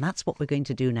Guild. And that's what we're going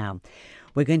to do now.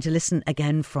 We're going to listen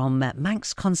again from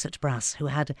Manx Concert Brass, who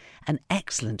had an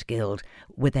excellent Guild,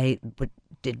 where they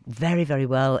did very, very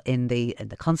well in the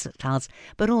concert class,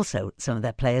 but also some of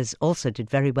their players also did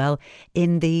very well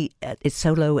in the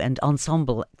solo and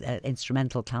ensemble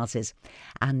instrumental classes.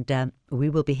 And we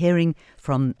will be hearing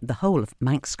from the whole of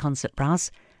Manx Concert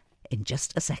Brass in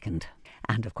just a second.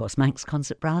 And, of course, Manx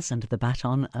Concert Brass under the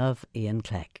baton of Ian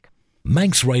Clegg.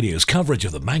 Manx Radio's coverage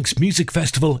of the Manx Music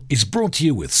Festival is brought to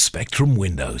you with Spectrum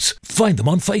Windows. Find them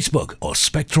on Facebook or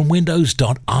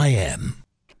spectrumwindows.im.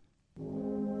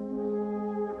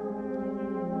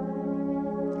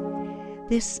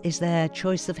 This is their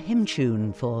choice of hymn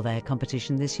tune for their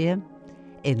competition this year,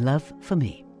 In Love for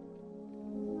Me.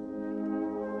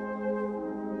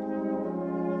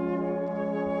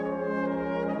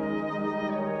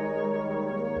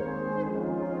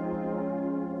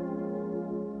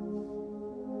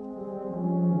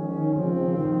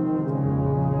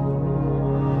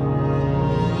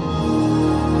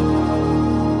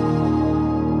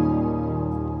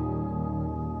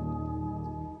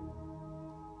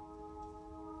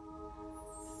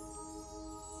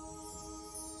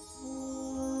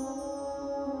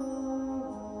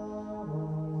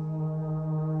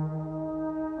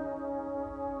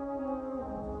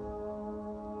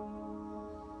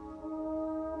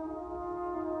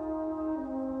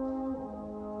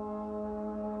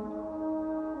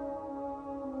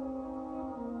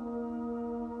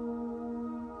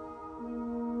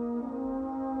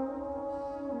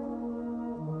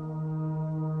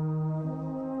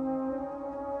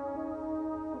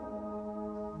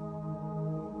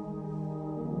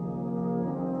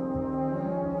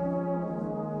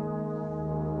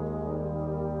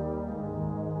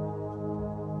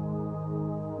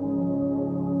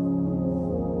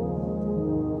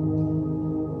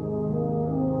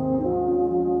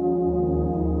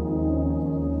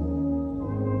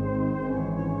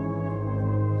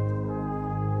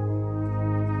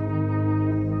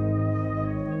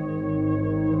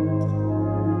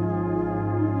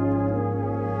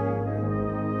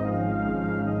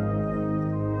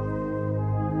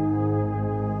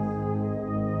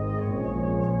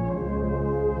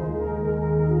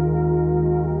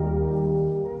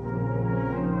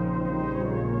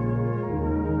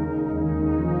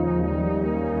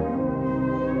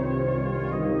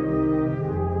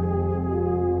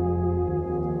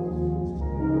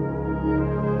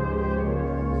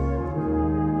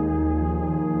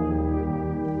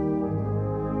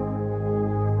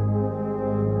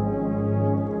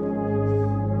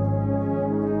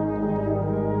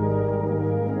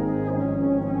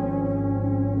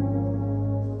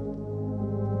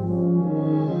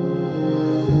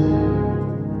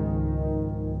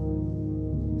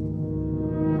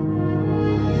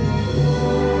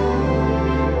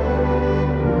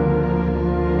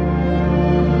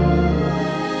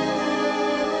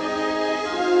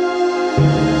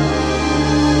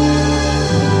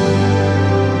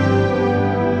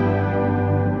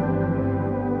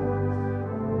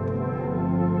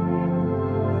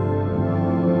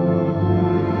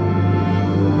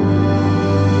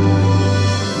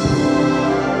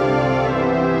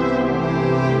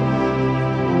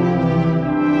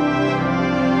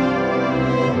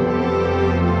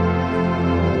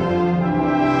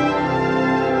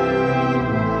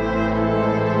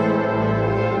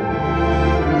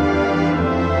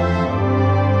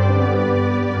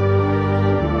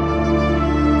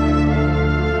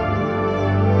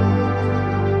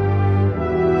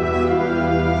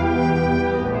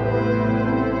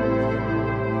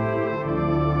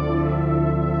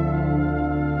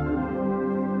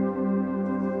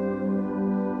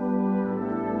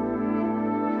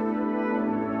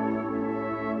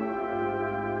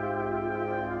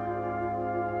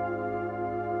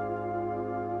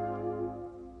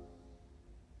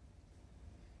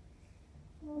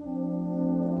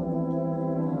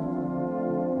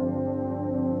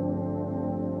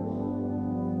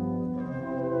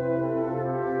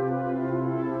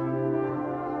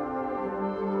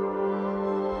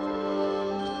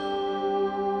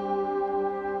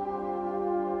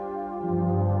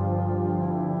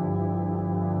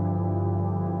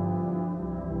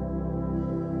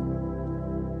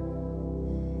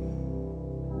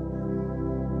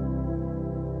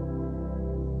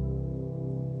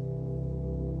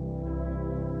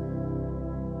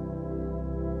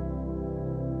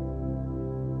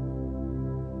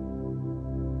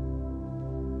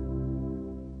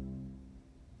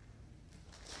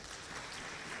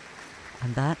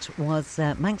 And that was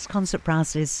Manx Concert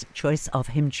Brass's choice of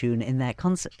hymn tune in their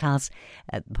concert class.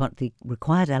 But the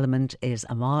required element is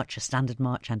a march, a standard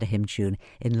march and a hymn tune.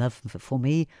 In Love for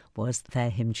Me was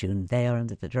their hymn tune. They are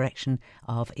under the direction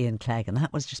of Ian Clegg, and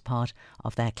that was just part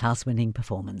of their class-winning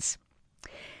performance.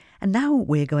 And now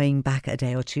we're going back a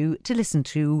day or two to listen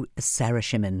to Sarah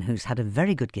Shimmin, who's had a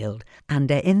very good guild.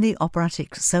 And in the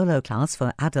operatic solo class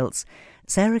for adults,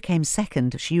 Sarah came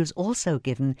second. She was also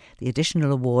given the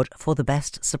additional award for the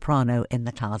best soprano in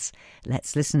the class.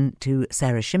 Let's listen to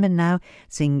Sarah Shimmin now,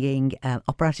 singing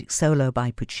operatic solo by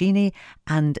Puccini,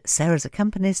 and Sarah's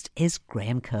accompanist is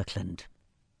Graham Kirkland.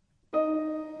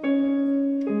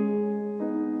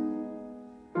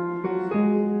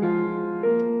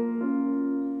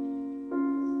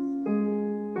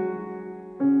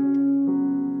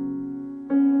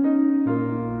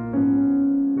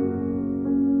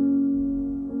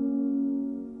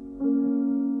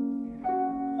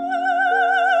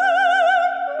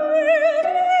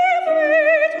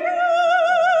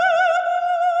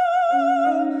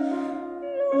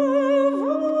 Oh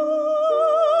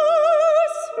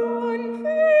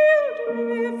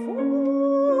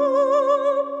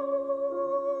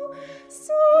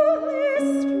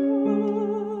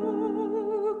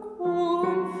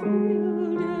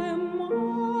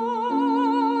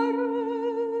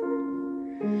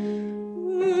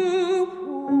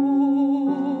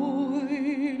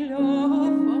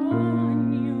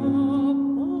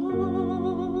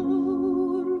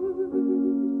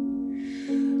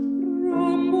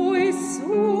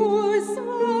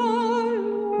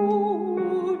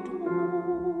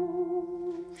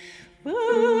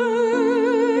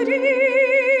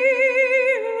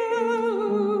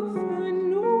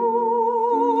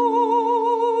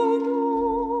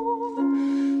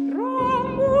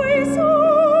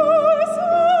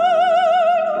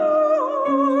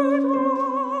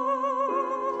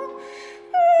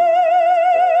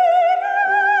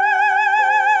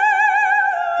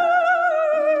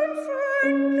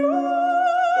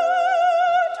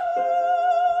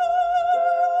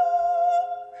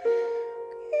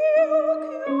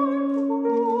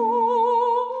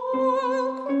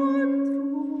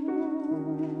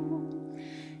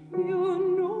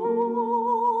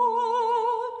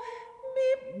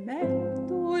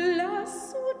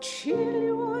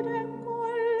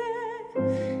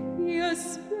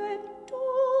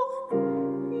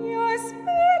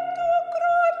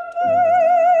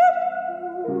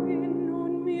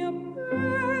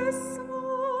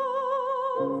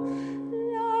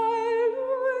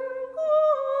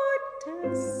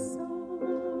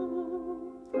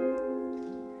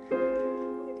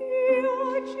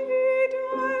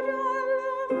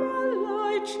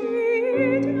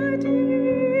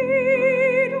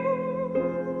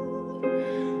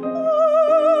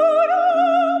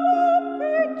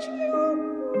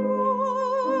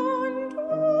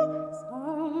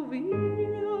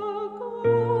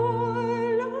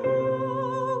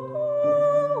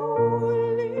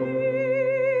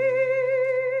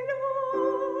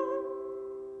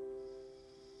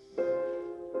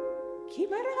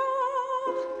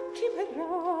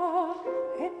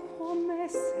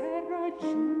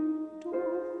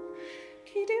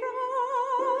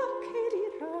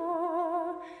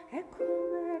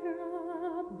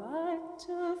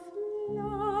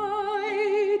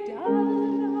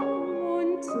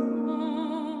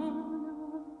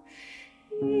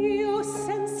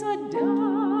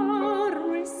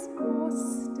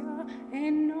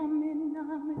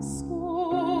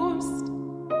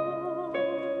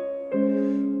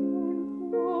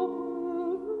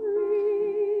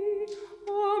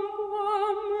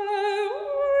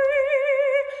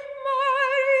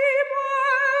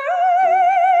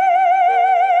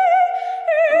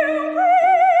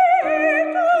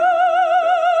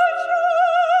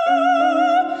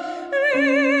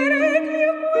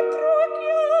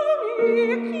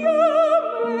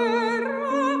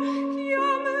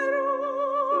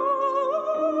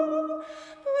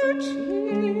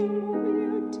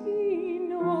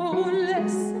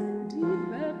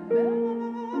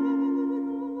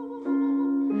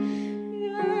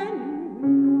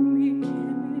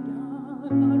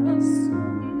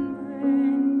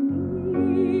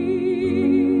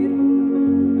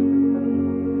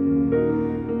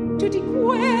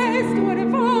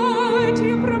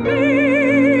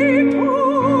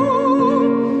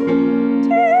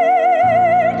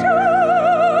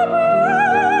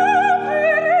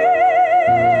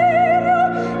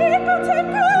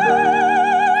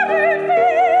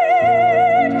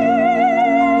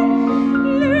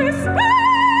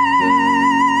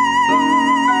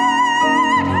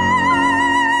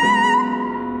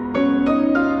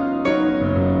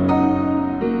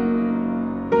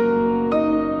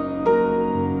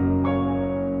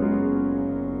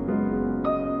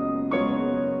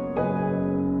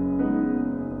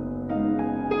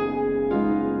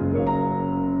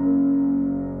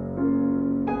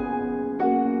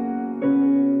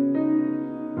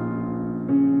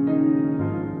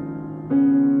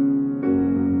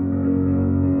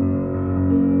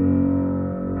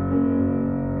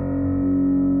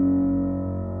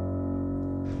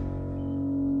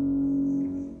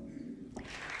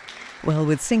Well,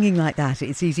 with singing like that,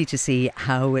 it's easy to see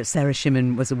how Sarah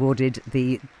Shimon was awarded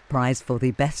the prize for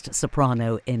the Best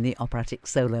Soprano in the Operatic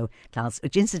Solo class,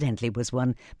 which incidentally was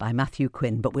won by Matthew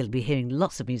Quinn. But we'll be hearing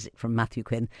lots of music from Matthew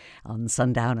Quinn on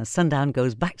Sundown, as Sundown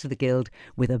goes back to the Guild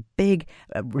with a big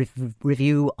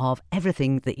review of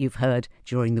everything that you've heard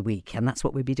during the week. And that's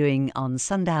what we'll be doing on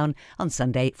Sundown on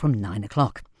Sunday from 9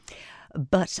 o'clock.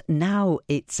 But now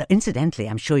it's, incidentally,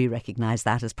 I'm sure you recognise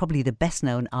that as probably the best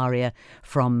known aria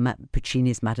from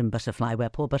Puccini's Madame Butterfly, where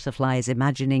poor Butterfly is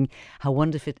imagining how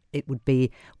wonderful it would be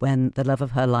when the love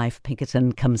of her life,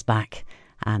 Pinkerton, comes back.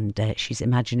 And she's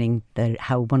imagining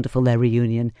how wonderful their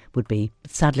reunion would be.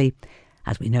 But sadly,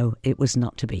 as we know, it was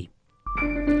not to be.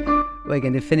 We're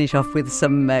going to finish off with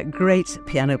some great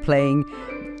piano playing.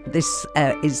 This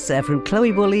is from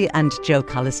Chloe Woolley and Joe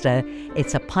Callister.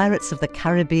 It's a Pirates of the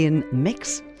Caribbean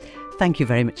mix. Thank you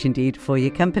very much indeed for your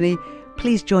company.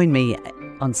 Please join me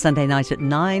on Sunday night at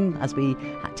 9 as we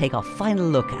take our final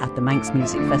look at the Manx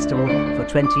Music Festival for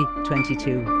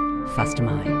 2022.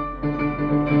 Fastamai.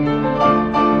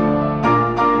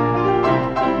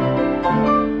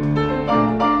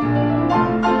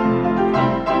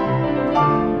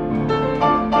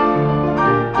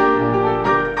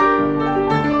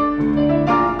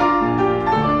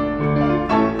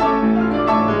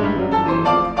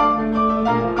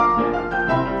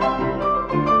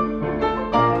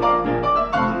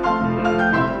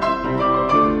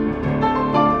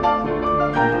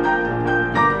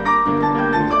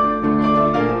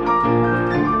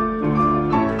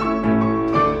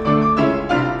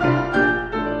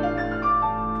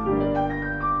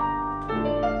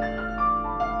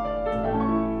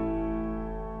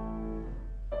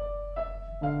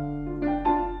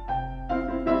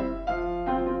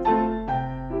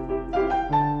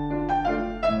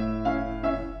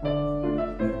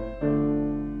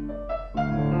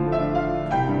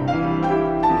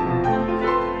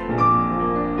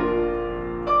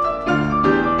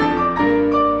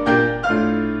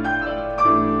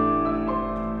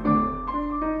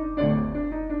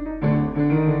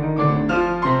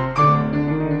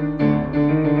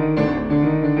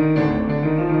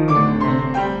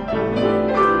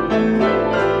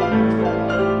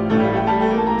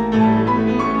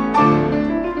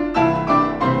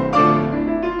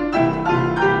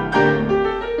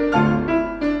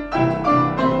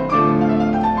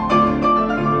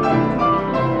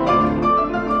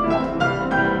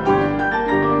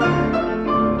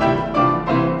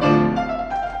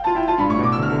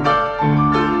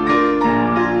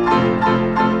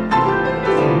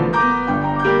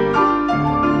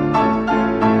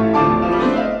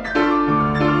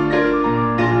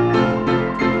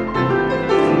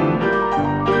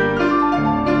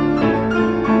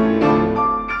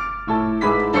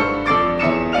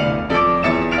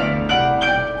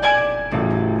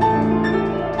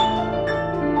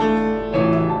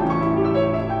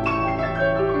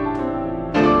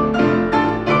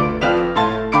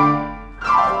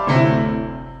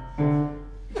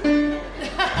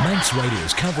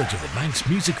 Radio's coverage of the Manx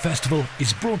Music Festival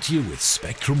is brought to you with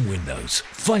Spectrum Windows.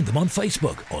 Find them on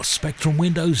Facebook or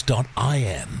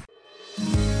spectrumwindows.im.